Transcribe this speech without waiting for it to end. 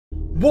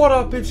What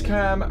up, it's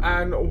Cam,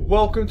 and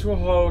welcome to a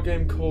horror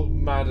game called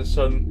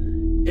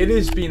Madison. It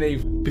has been a...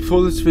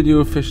 Before this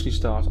video officially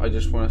starts, I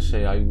just want to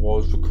say I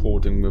was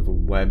recording with a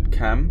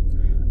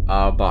webcam,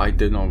 but I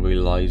did not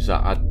realise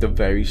that at the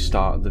very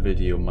start of the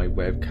video, my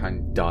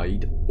webcam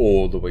died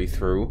all the way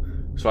through.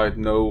 So I had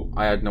no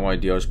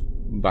idea I was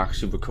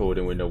actually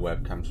recording with no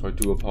webcam, so I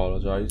do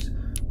apologise.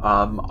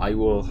 I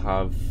will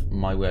have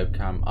my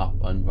webcam up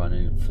and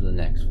running for the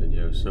next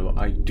video, so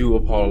I do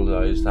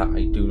apologise that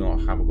I do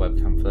not have a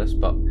webcam for this,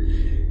 but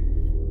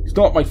it's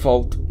not my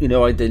fault, you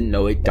know, I didn't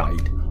know it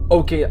died.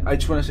 Okay, I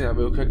just want to say that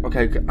real quick.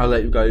 Okay, I'll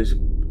let you guys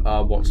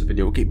watch the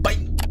video. Okay, bye!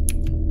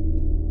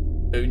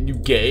 A new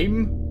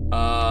game?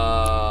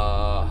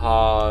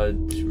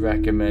 Hard,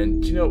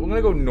 recommend. You know, we're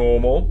gonna go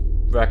normal,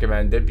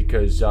 recommended,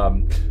 because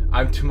I'm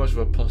too much of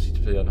a pussy to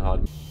play on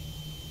hard.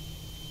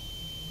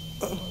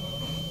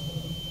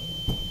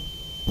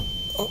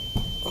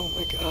 Oh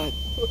my god.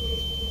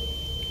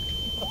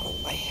 Oh,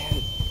 my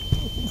head.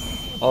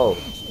 Oh,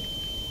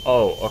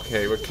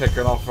 okay, we're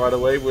kicking off right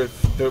away with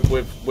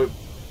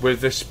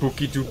the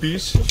spooky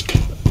doopies.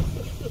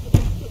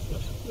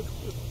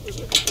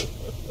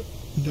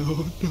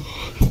 No.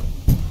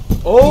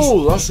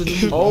 Oh, that's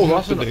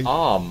an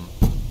arm.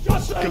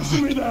 Just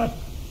answer me that!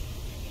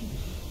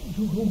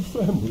 Your own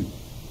family.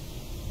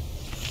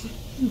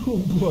 Your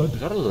own blood. Is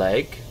that a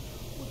leg?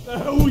 What the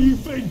hell were you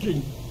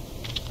thinking?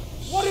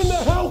 What in the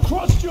hell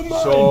crossed your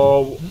mind?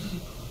 So,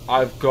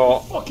 I've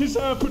got What the fuck is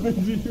happening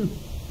to you?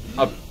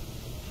 a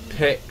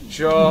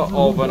picture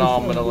of an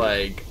arm and a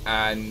leg,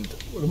 and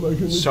What am I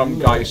gonna some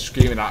do guy now?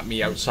 screaming at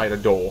me outside a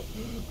door.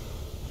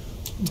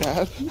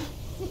 Dad?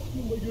 What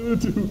am I gonna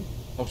do?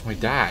 Oh, it's my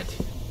dad.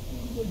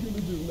 What am I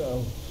gonna do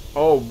now?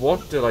 Oh,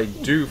 what did I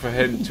do for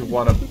him to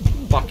want to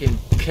fucking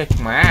kick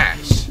my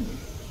ass?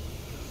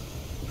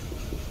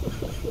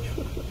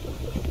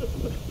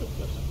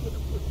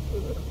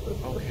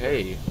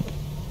 Okay.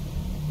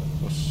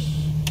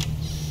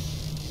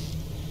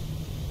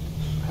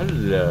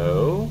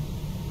 Hello?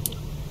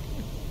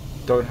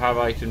 Don't have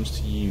items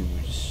to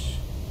use.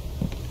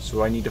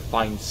 So I need to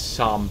find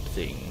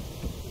something.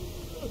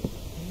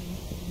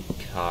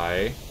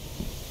 Okay.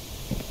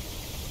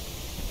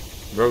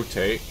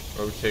 Rotate.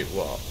 Rotate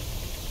what?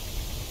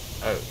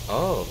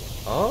 Oh.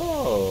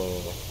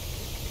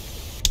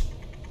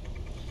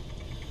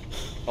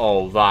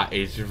 Oh, that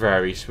is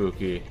very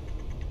spooky.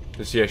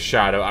 To see a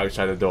shadow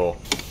outside the door.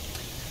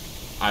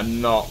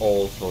 I'm not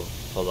all for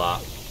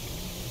that.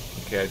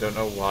 Okay, I don't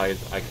know why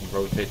I can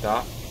rotate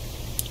that.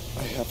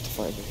 I have to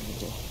find a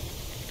handle.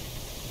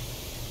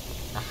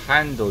 A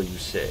handle, you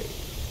say?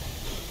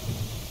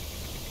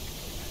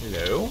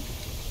 Hello?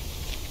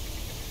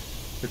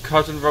 The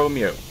cousin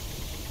Romeo.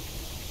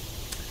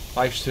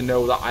 Nice to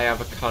know that I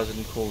have a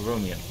cousin called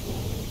Romeo.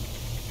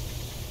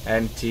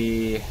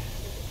 Empty.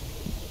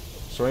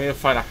 So I need to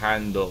find a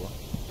handle.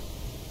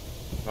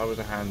 If that was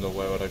a handle,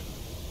 where would I...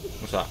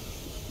 What's that?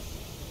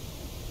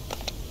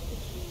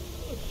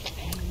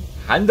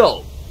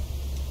 Handle!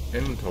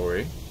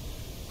 Inventory.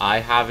 I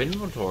have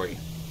inventory.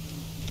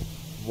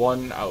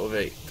 1 out of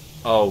 8.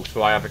 Oh,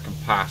 so I have a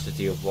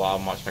capacity of how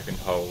much I can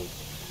hold.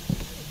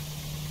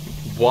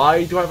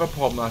 Why do I have a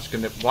problem that's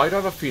gonna... Why do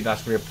I have a feeling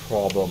that's gonna be a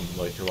problem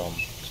later on?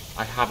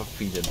 I have a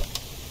feeling.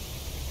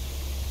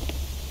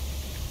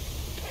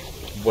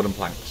 Wooden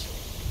planks.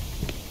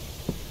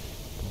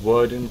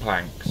 Wooden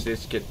planks.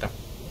 Let's get the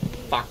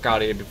fuck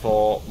out of here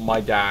before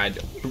my dad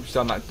boots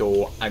down that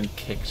door and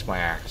kicks my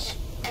ass.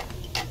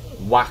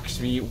 Whacks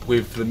me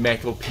with the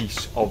metal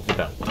piece of the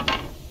belt.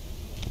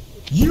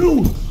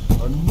 You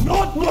are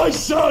not my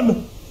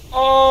son!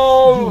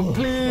 Oh,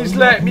 please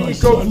let me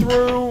go son.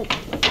 through.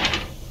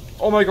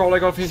 Oh my god, I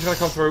got a feeling he's gonna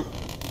come through.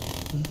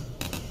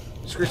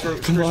 Screw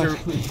through, screw Come on.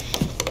 through.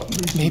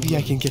 Maybe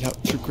I can get out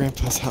through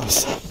Grandpa's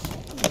house.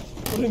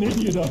 What an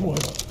idiot I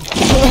was.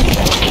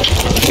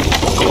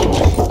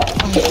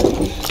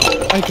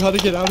 I gotta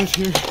get out of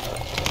here.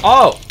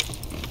 Oh!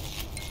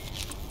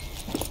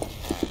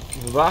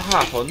 That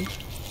happened.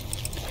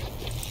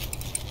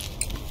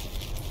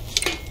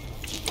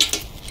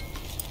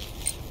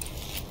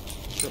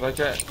 Did I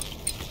get...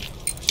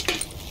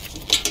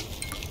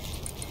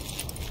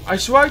 I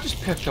swear I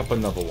just picked up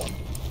another one.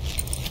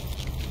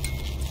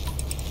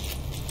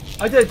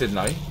 I did, didn't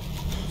I?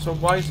 So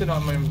why is it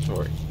not in my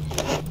inventory?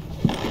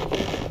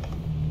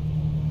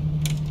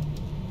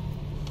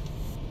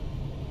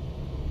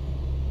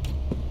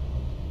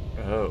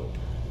 Oh.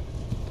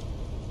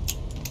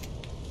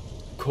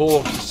 Of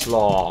course it's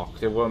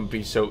locked. It won't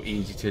be so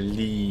easy to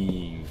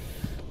leave.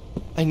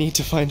 I need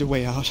to find a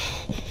way out.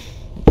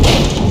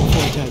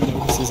 Before Dad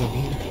notices I'm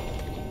here.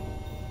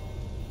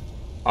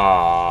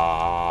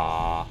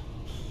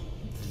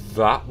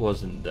 That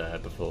wasn't there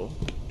before.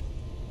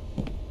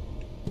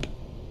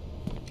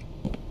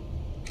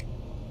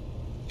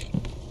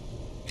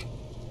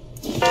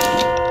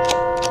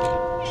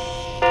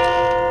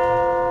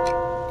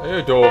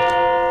 Hey, door.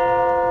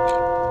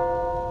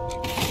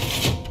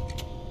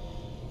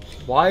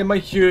 Why am I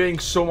hearing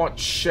so much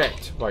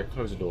shit? Right,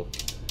 close the door.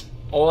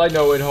 All I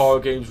know in horror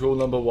games, rule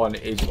number 1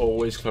 is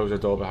always close the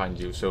door behind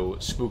you, so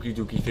spooky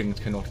dooky things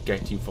cannot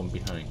get you from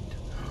behind.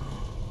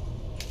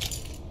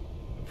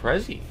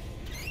 Prezi.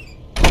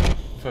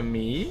 For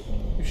me?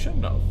 You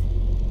shouldn't have.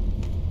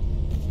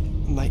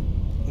 My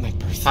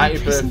birthday Happy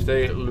present?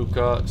 birthday,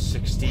 Luca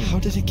 16. How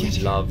did it get We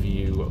here? love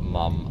you,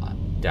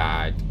 Mum,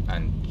 Dad,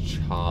 and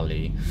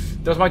Charlie.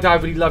 Does my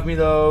dad really love me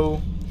though?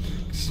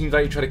 Seems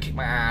like he tried to kick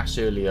my ass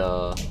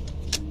earlier.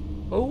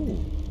 Oh,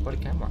 got a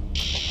camera.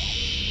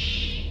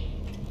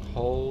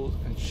 Hold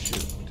and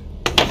shoot.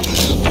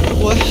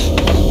 What?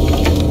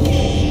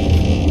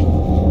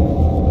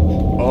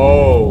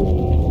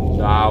 Oh,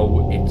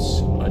 now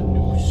it's a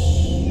noose.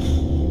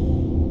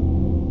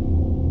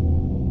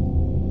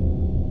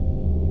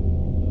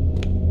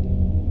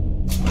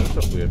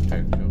 That's a weird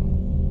picture.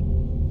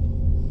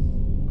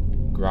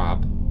 Grab.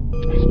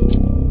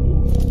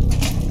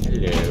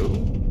 Hello.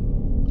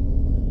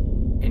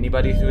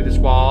 Anybody through this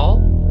wall?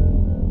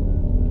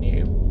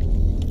 No.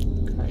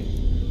 Okay.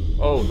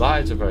 Oh,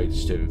 that is a very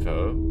disturbing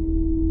photo.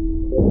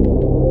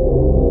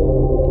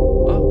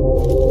 Oh.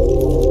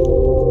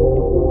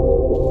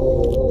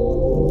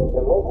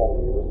 In local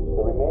news,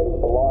 the remaining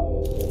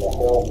belongings in the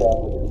Harrell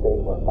family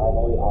estate were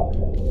finally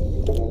auctioned,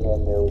 bringing in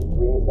nearly $3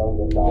 million.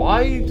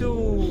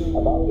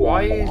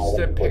 Why is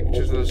there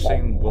pictures of the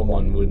same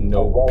woman with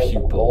no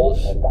pupils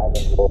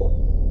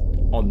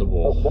on the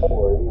wall?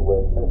 Noteworthy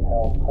was Miss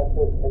Hell's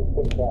precious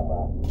instant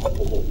camera,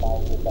 which is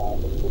finally found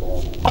in the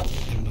home.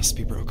 It must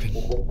be broken.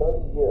 It's been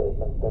 30 years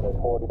since the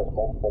notorious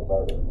multiple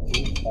murders,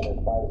 and in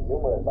spite of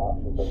numerous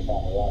auctions of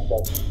family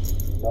assets,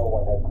 no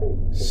one had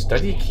previously.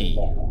 Study key.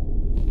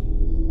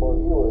 For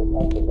viewers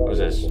unfamiliar with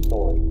the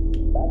story,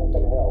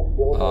 Madison Hell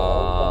killed her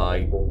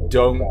I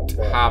don't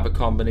have a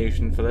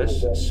combination for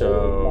this,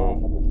 so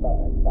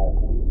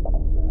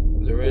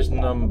there is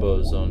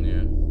numbers on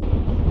you.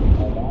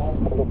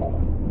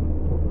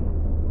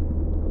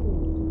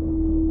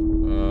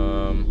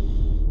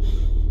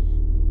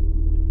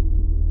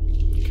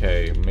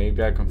 Okay,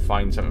 maybe I can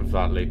find something for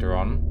that later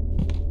on.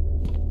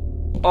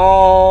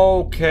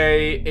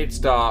 Okay, it's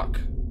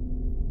dark.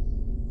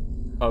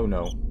 Oh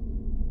no.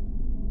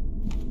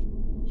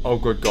 Oh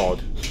good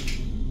god.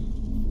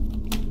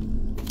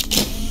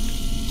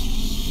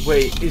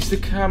 Wait, is the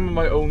camera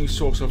my only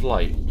source of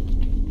light?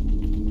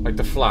 Like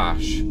the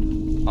flash?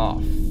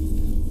 Oh,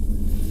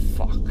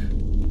 fuck.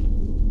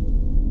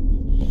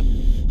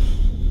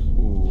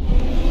 Ooh.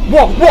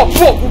 Whoa!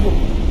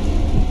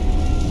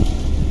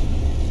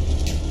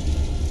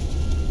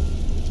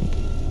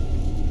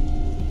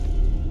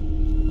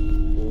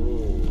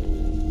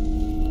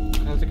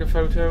 Can I take a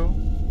photo?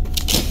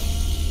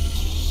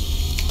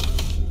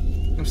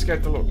 I'm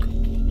scared to look.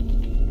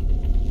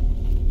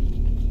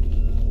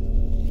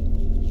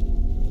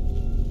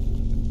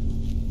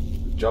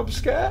 Jump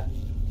scare?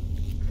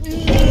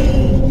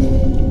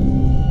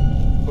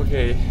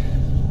 Okay.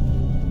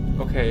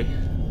 Okay.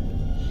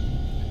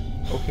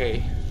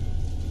 Okay.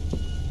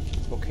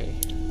 Okay.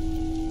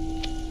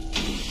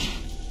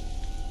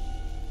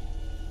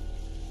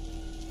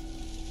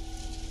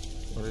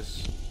 What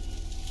is...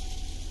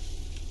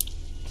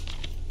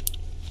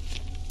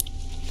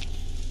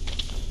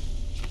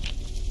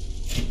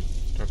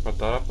 Do I put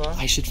that up there?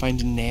 I should find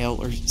a nail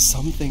or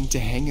something to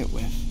hang it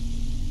with.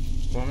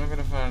 What am I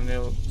gonna find a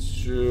nail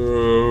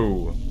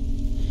to?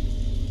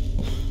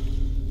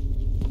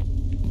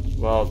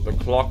 Well, the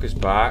clock is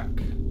back.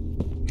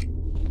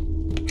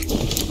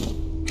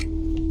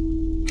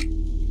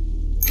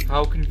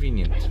 How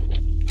convenient.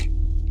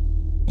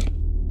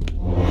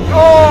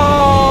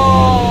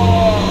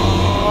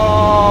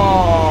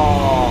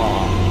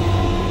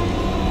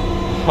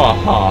 Ha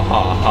ha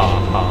ha ha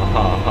ha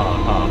ha ha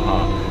ha ha.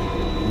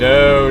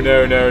 No,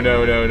 no, no,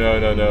 no, no, no,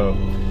 no, no.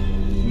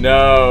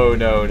 No,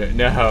 no, no,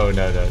 no, no, no,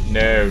 no, no,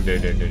 no,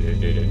 no, no,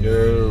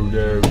 no,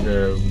 no,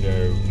 no,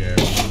 no, no.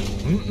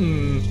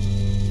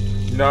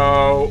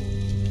 No.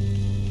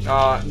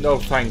 No,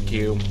 thank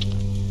you.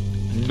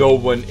 No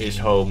one is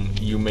home.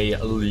 You may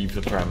leave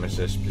the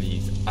premises,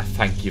 please. I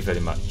thank you very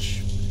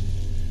much.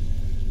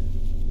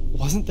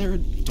 Wasn't there a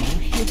door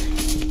here?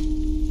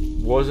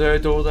 Was there a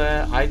door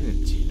there? I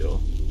didn't see a door.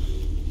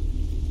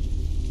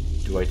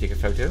 Do I take a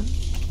photo?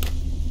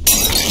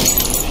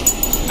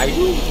 I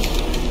do.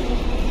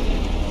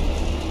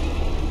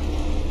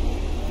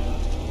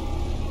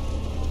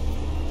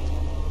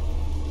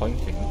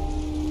 Pointing.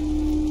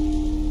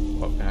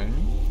 What, behind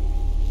me?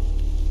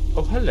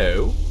 Oh,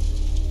 hello.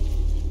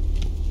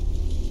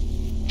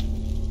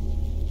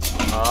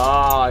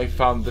 Ah, I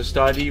found the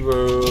study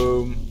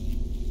room.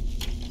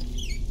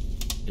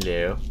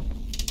 Hello.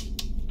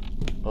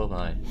 Oh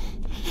my.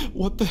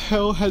 What the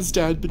hell has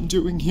Dad been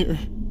doing here?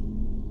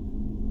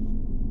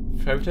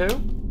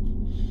 Photo?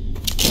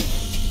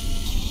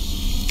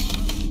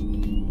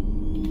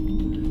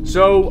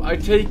 So, I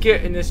take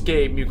it in this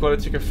game, you've got to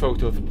take a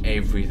photo of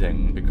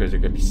everything, because there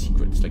are going to be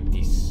secrets like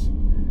this.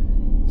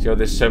 See how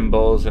there's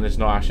symbols, and it's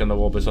not actually on the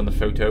wall, but it's on the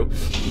photo?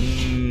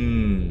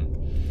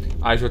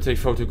 I shall take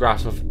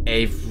photographs of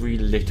every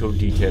little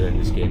detail in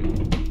this game.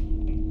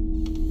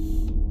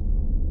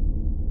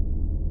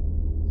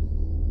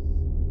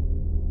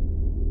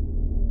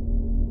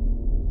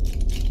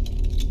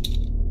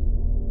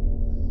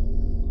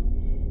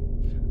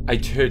 I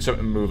heard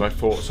something move. I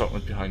thought something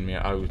was behind me.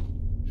 I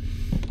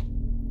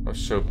was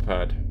so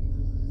prepared.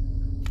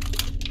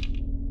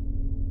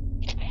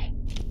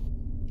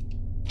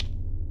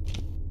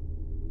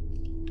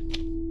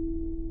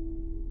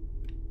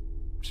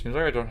 Seems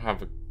like I don't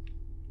have a...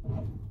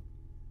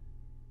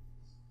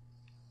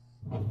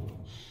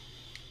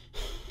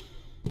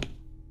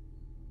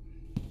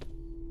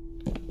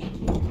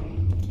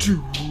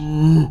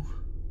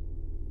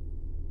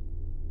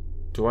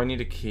 Do I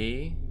need a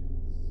key?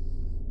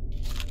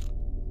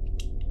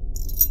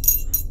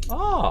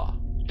 Ah!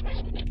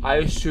 I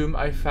assume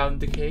I found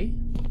the key.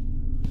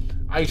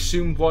 I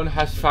assume one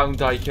has found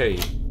thy key.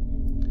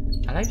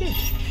 And I did.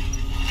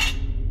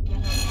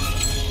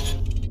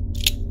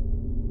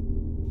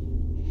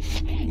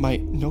 My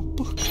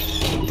notebook?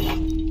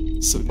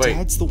 So Wait.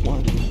 Dad's the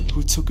one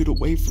who took it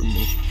away from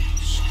me.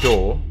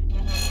 Store?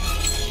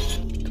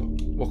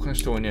 What kind of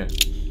store in here?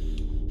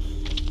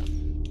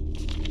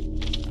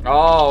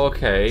 Oh,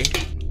 okay.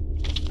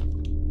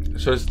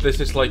 So this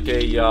is like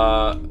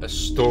a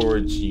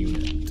storage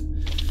unit.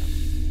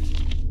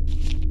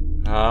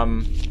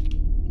 I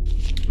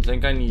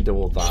think I need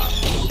all that,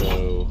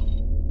 so...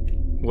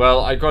 Well,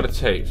 I got a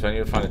tape, so I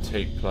need to find a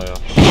tape player.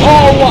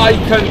 Oh, I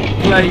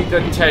can play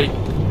the tape!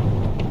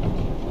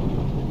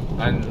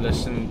 And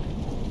listen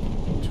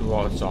to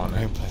what's on it.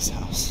 Grandpa's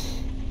house.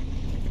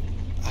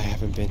 I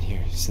haven't been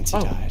here since he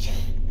died.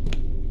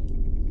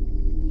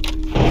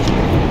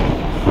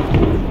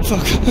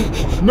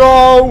 Fuck.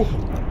 No!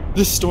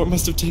 This storm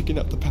must have taken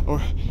out the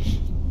power.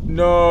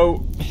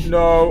 No,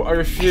 no, I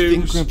refuse. I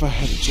think Grandpa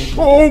had a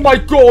generator. Oh my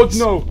god,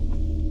 no!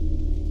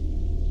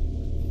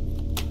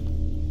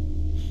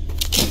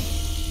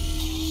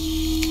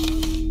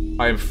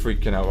 I am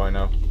freaking out right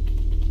now.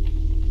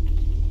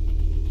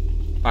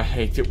 I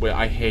hate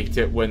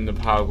it when the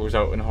power goes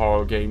out in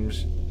horror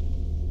games.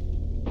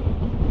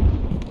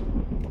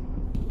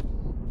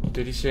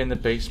 Did he say in the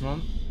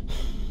basement?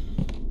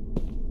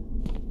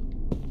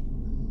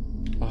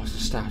 Oh, it's a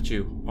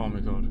statue. Oh my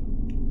god.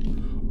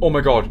 Oh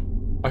my god.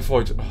 I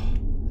thought.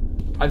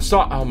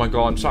 Oh my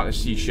god, I'm starting to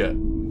see shit.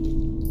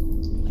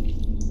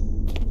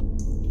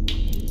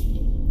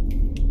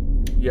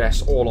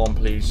 Yes, all on,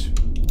 please.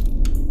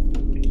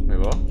 Wait,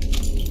 what?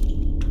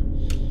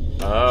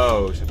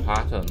 Oh, it's a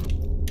pattern.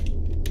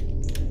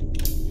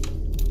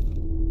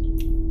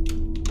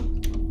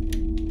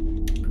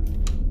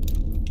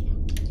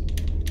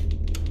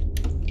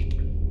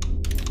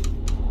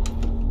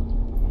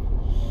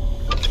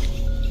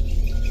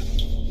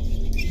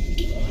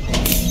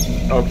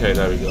 Okay,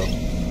 there we go.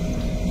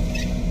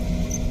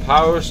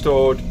 Power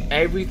restored.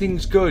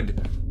 Everything's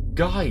good.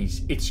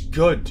 Guys, it's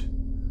good.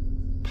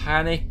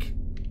 Panic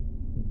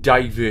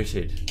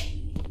diverted.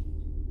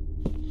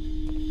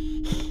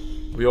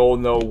 We all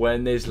know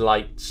when there's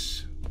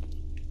lights,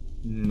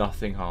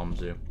 nothing harms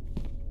you.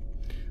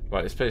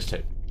 Right, let's play this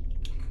tape.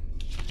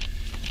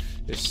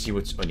 Let's see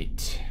what's on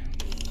it.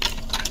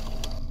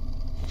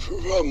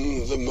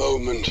 From the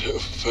moment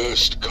of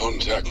first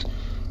contact,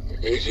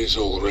 it is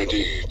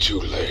already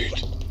too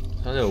late.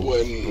 Hello,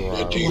 When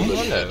bro. a demon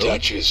Hello.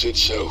 attaches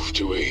itself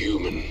to a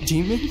human,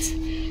 Demons?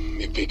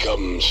 it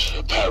becomes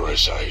a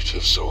parasite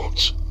of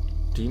sorts.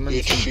 Demons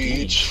It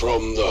feeds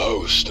from the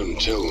host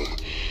until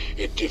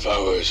it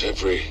devours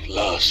every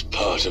last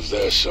part of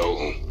their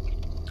soul.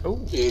 Oh.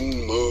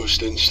 In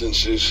most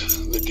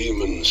instances, the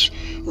demon's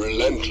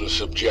relentless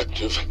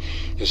objective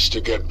is to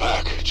get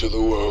back to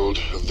the world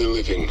of the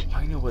living.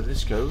 I know where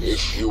this goes.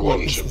 If you What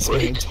want is to this man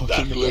break talking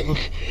that about?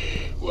 link,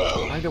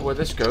 well, I know where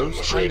this goes. I'm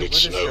afraid I know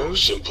it's where this no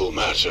goes. simple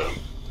matter.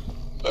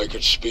 I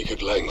could speak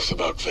at length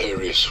about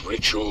various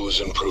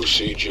rituals and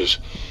procedures,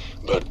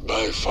 but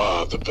by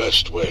far the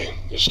best way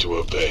is to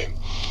obey.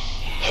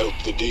 Help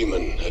the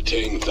demon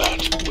attain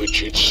that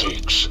which it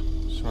seeks.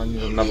 So I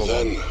need Only another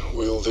then one.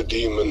 will the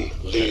demon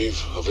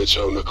leave of its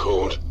own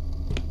accord.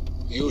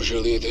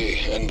 Usually they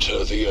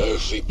enter the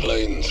earthly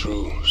plane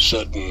through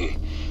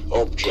certain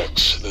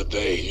objects that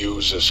they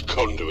use as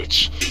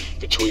conduits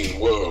between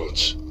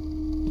worlds.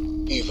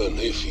 Even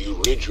if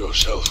you rid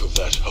yourself of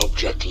that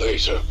object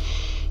later,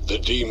 the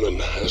demon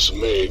has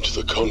made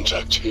the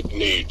contact it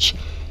needs,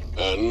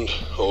 and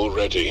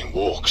already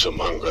walks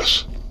among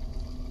us.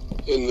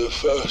 In the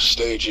first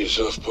stages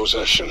of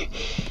possession,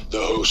 the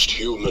host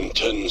human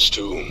tends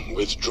to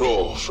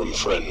withdraw from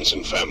friends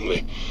and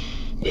family,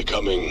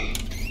 becoming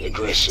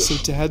aggressive, So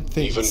Dad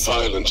thinks even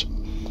violent.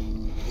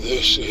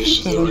 This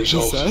is that the I'm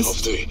result possessed?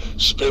 of the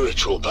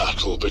spiritual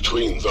battle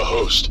between the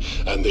host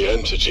and the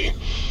entity,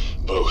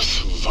 both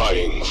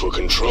vying for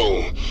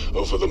control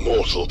over the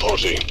mortal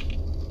body.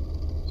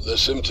 The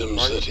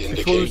symptoms that Before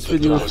indicate this that the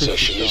video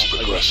possession is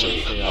officially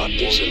progressing starts, I are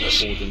just want to dizziness,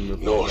 say I was recording with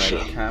my nausea,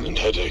 webcam. and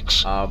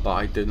headaches. But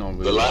I did not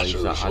The realize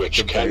latter that of at which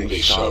the can very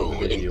be start so of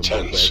the video,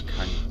 intense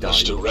my webcam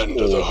as to died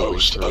render all the way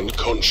host through.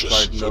 unconscious So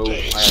I for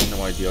days. had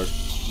no idea. I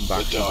was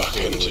back The to dark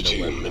recording with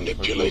entity the webcam, so I do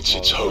manipulates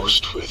its apologize.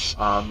 host with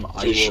I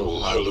will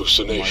visual have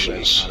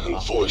hallucinations my webcam and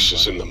up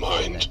voices in running the for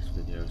mind. next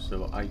video, so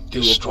so I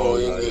do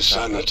Destroying the apologize.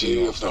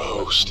 sanity of the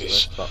host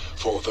is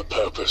for the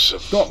purpose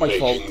of Not my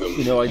fault. making them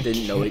You know, I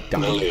didn't know it.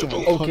 Damn it.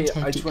 malleable. Okay,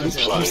 I just want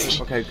to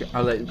say. Okay,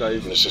 I'll let you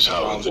guys. This is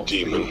how the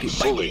demon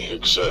fully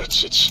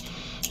exerts its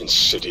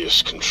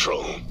insidious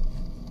control.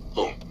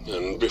 Oh,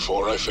 and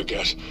before I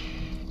forget,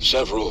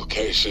 several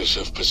cases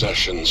of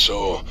possession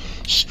saw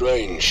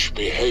strange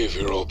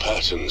behavioral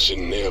patterns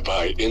in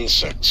nearby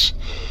insects,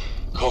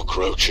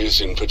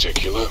 cockroaches in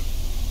particular.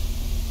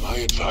 My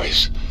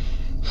advice,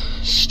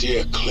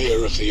 steer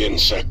clear of the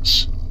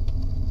insects.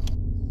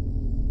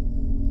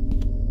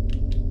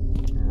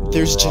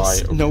 There's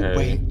just Right, no okay.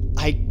 way.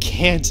 I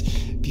can't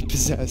be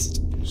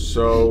possessed.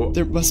 So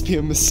There must be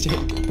a mistake.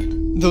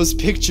 Those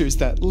pictures,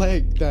 that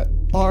leg, that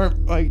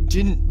arm, I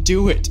didn't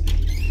do it.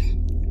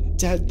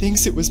 Dad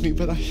thinks it was me,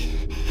 but I...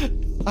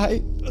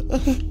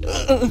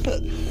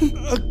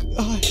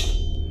 God.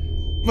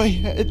 My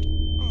head.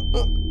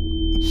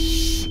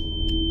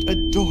 A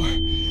door.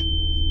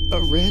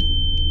 A red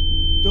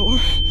door.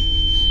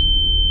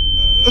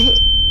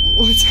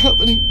 What's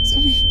happening to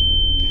me?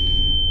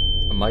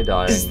 am I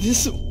dying? Is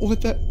this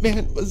what that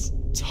man was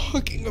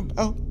talking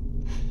about?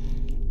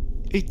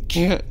 It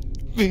can't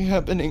be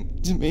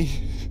happening to me.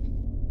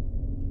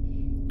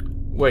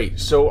 Wait,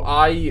 so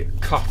I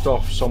cut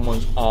off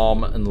someone's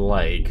arm and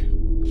leg.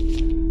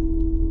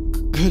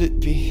 Could it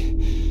be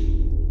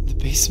the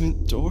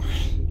basement door?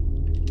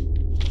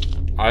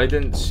 I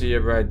didn't see a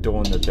red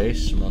door in the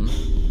basement.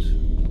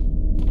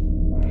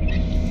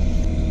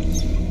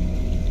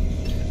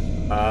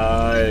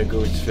 It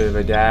goes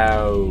further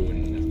down.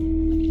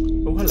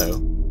 Oh,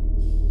 hello.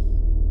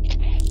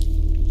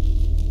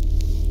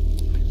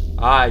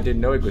 I didn't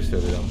know it goes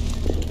further down.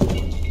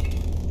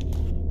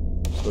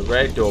 The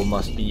red door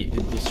must be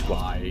this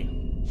way.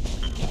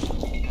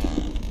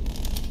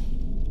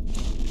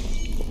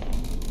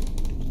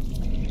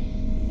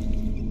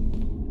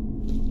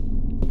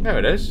 There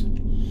it is.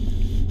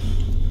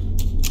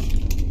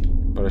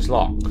 But it's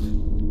locked.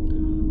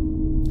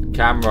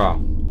 Camera.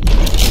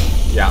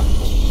 Yeah.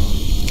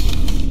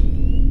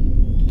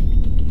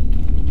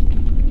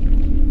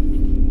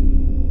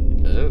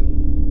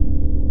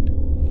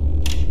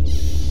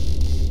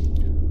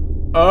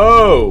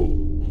 Oh!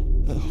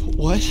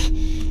 What?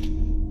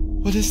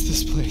 What is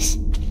this place?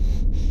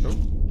 Oh,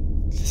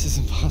 This is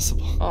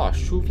impossible. oh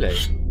souffle.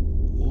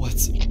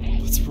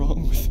 What's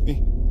wrong with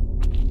me?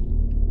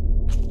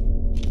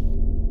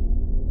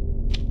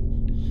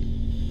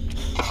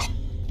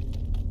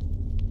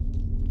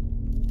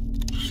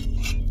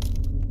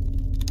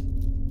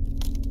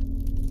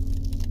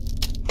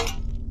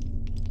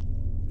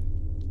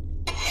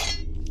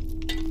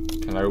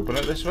 Can I open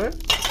it this way?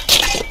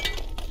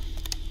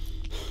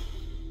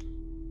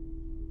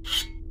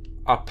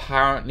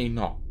 Apparently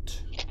not.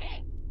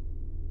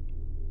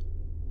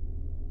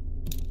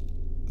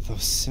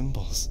 Those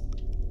symbols.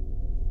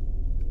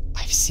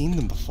 I've seen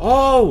them before.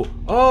 Oh!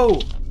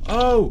 Oh!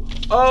 Oh!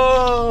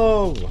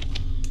 Oh!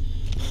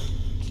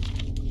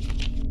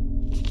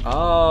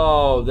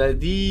 Oh, they're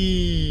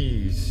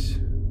these.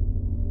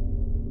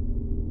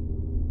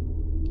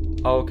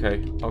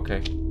 Okay,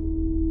 okay.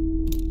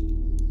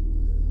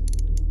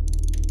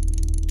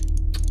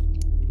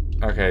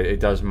 Okay, it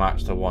does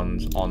match the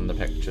ones on the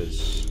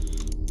pictures.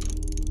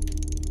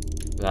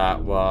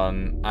 That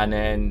one, and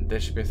then there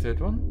should be a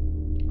third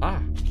one.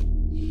 Ah,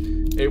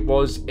 it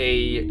was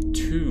a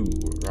 2,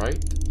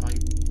 right? I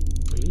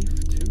believe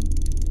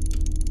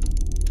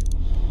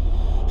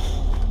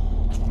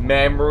 2.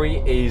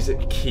 Memory is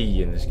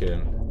key in this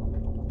game,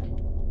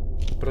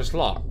 but it's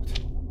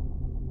locked.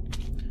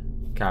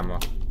 Camera.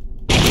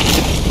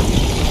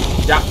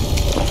 Yeah.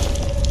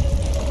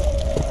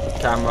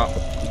 Camera.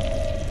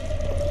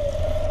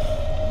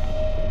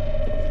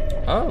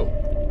 Oh,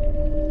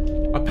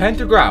 a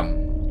pentagram.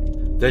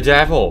 The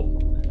devil.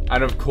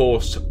 And of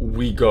course,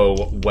 we go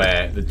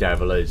where the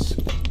devil is.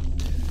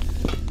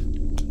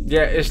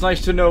 Yeah, it's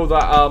nice to know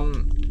that,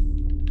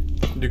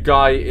 the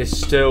guy is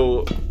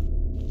still,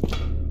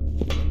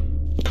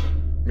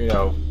 you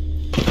know,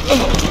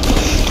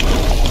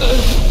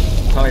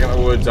 trying to get my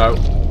words out.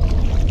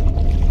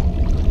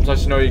 It's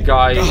nice to know your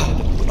guy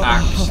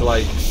acts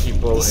like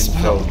people in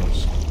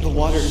films. The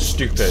water is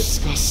Stupid.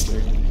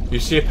 disgusting. You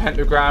see a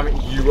pentagram,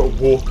 you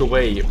walk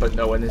away, but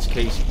no, in this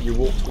case, you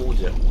walk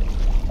towards it.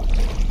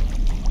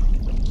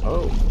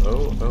 Oh,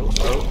 oh, oh,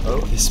 oh, oh.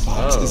 This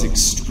box is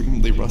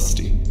extremely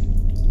rusty.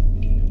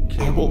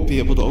 I won't be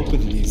able to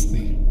open it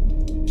easily.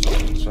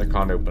 So I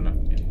can't open it.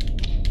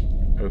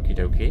 Okie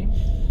dokie.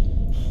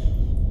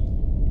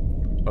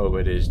 Oh,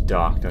 it is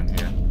dark down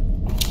here.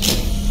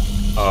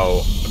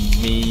 Oh,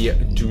 me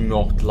do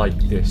not like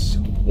this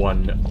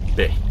one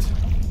bit.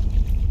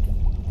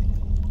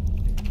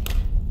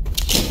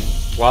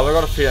 Well, I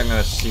got a feeling I'm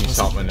gonna see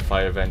something if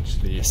I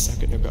eventually. A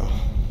second ago.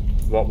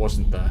 What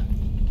wasn't there?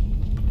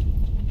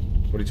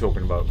 What are you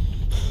talking about?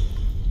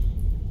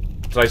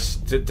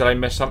 Did I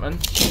miss something?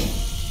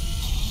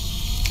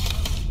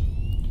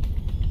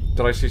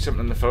 Did I see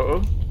something in the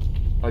photo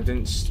I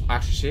didn't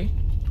actually see?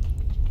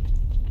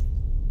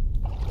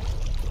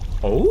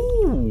 Oh,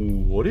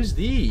 what is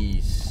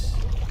these?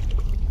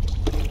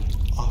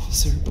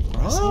 Officer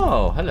Russell?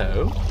 Oh,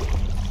 hello.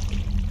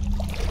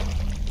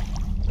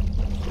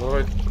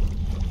 Lord.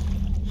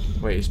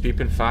 Wait, it's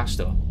beeping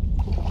faster.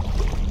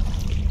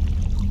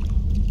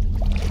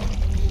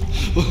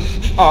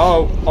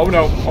 Oh, oh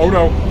no, oh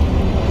no.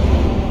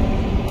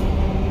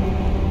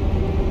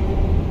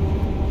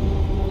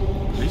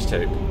 Police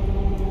tape.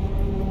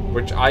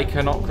 Which I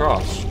cannot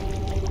cross.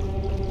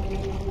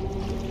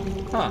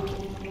 Huh.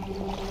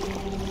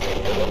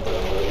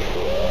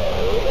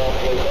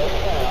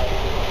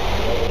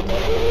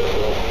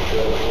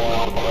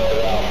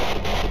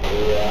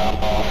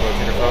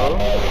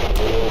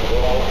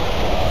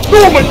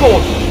 Oh my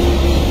god!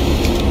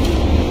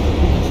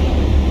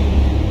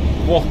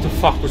 What the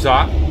fuck was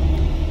that?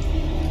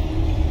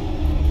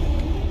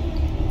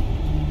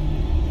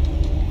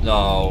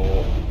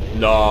 No.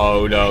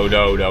 No, no,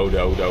 no, no,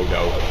 no, no,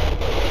 no.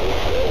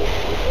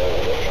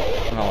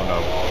 Oh no.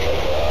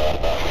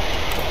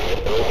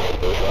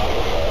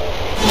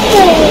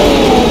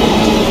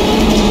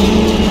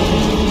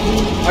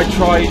 I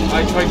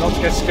tried not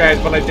to get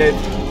scared, but I did.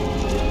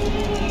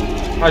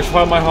 I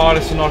tried my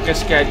hardest to not get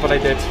scared, but I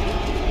did.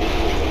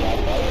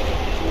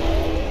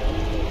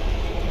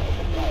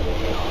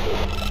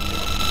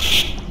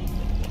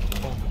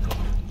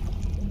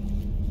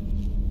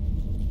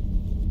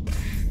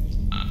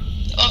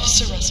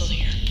 Officer Russell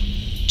here.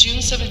 June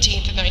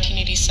 17th of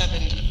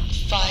 1987,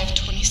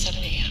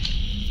 5:27 a.m.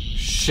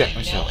 Shit I'm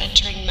myself. now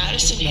entering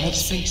Madison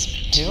Hill's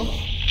basement. Hill?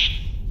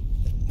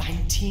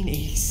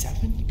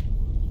 1987?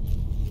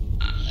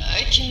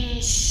 I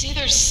can see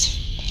there's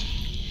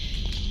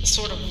a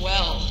sort of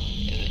well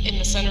in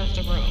the center of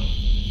the room.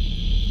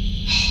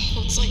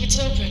 Looks like it's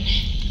open.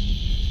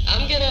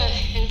 I'm gonna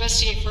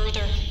investigate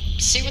further,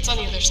 see what's on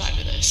the other side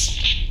of this.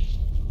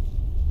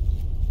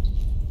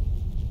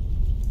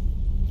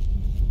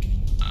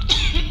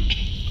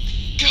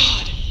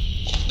 God,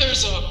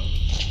 there's a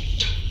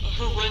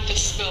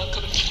horrendous smell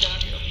coming from down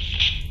here.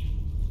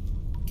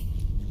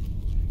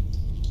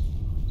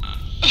 Oh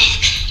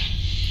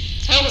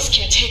God, I almost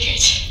can't take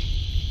it.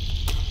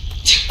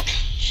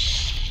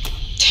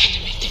 Time to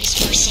make things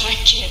worse. I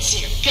can't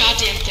see a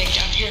goddamn thing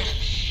down here.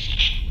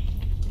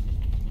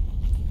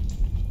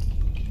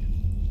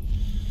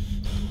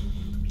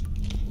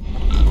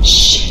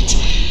 Shit.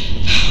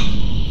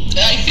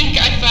 I think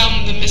I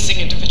found the missing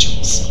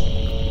individuals.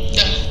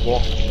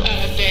 What the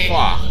They,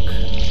 fuck?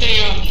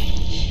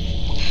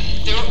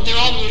 they're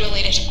all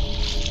mutilated.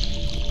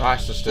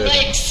 That's disturbing.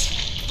 Legs,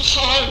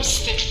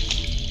 arms,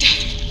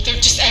 they're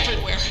just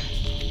everywhere.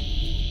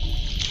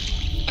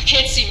 I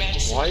can't see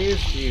Madison. Why is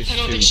these I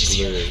don't two think she's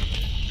blue? here.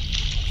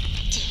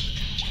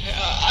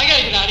 I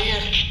gotta get out of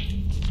here.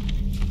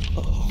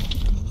 Oh,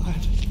 God.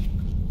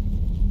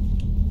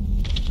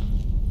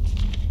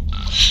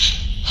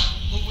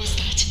 What was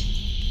that?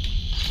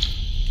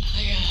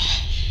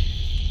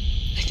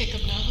 I think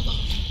I'm not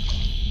alone.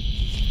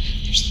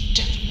 There's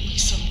definitely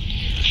someone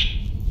here.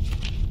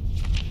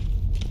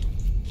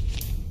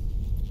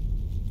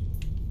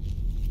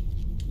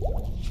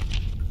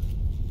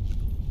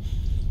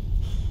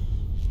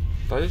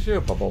 Did I just hear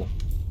a bubble?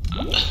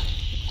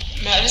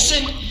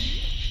 Madison?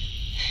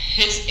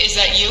 Is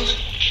that you?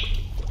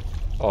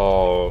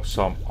 Oh,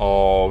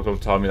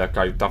 don't tell me that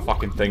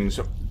fucking thing's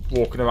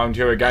walking around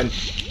here again.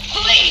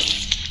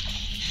 Police!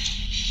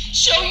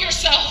 Show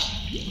yourself!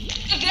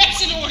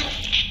 That's an order!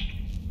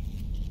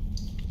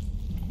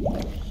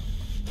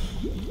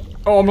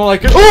 Oh, I'm not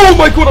like it. Oh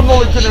my god, I'm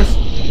not like this.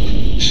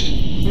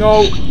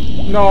 No,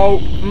 no.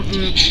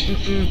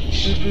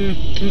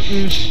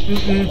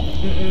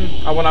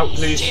 I want out,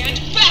 please. Stand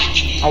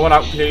back! I want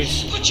out,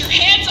 please. Put your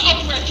hands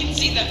up where I can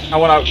see them! I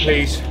want out,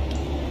 please.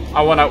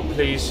 I want out,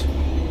 please.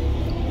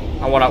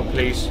 I want out,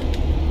 please.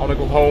 I want to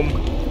go home.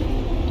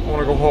 I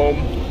want to go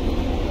home.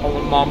 I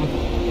want mum.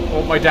 I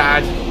want my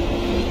dad.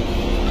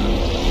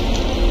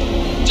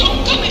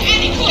 Don't come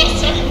any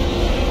closer!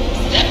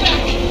 Step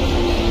back!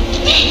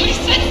 I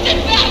said step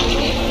back!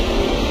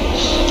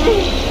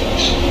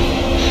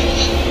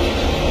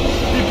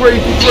 Be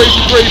brave, be brave,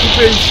 be brave, be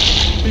brave.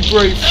 Be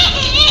brave.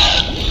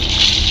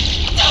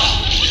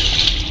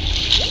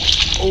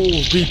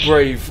 Oh, be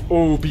brave.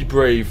 Oh, be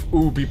brave.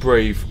 Oh, be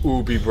brave.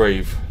 Oh, be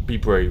brave. Be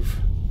brave.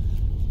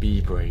 Be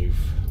brave.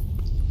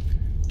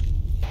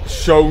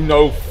 Show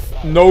no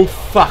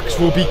fucks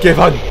will be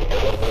given.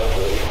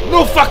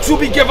 No fucks will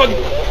be given.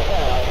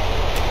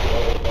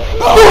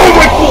 Oh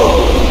my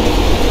god!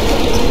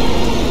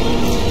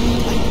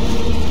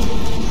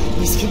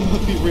 This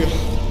cannot be real.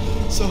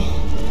 So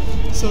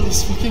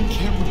this fucking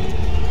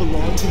camera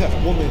belonged to that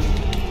woman.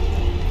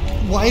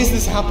 Why is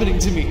this happening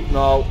to me?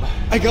 No.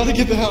 I gotta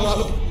get the hell out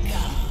of...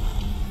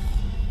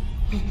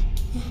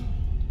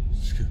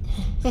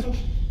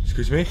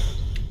 Excuse me?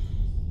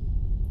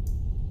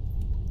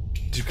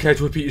 Do you care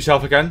to repeat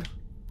yourself again?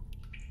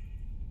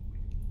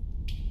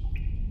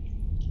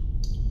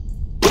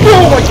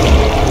 Oh my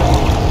god!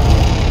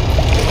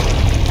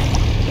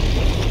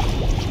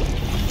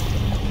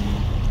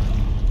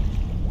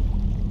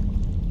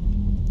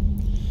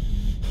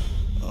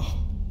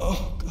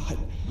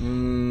 Where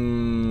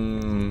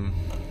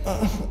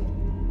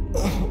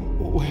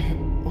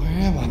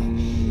am I?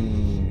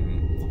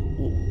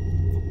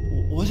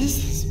 What is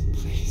this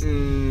place?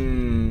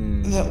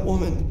 That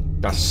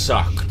woman. That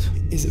sucked.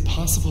 Is it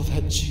possible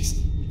that she's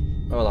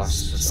Oh,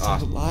 that's just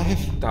still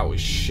alive? that was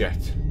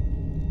shit.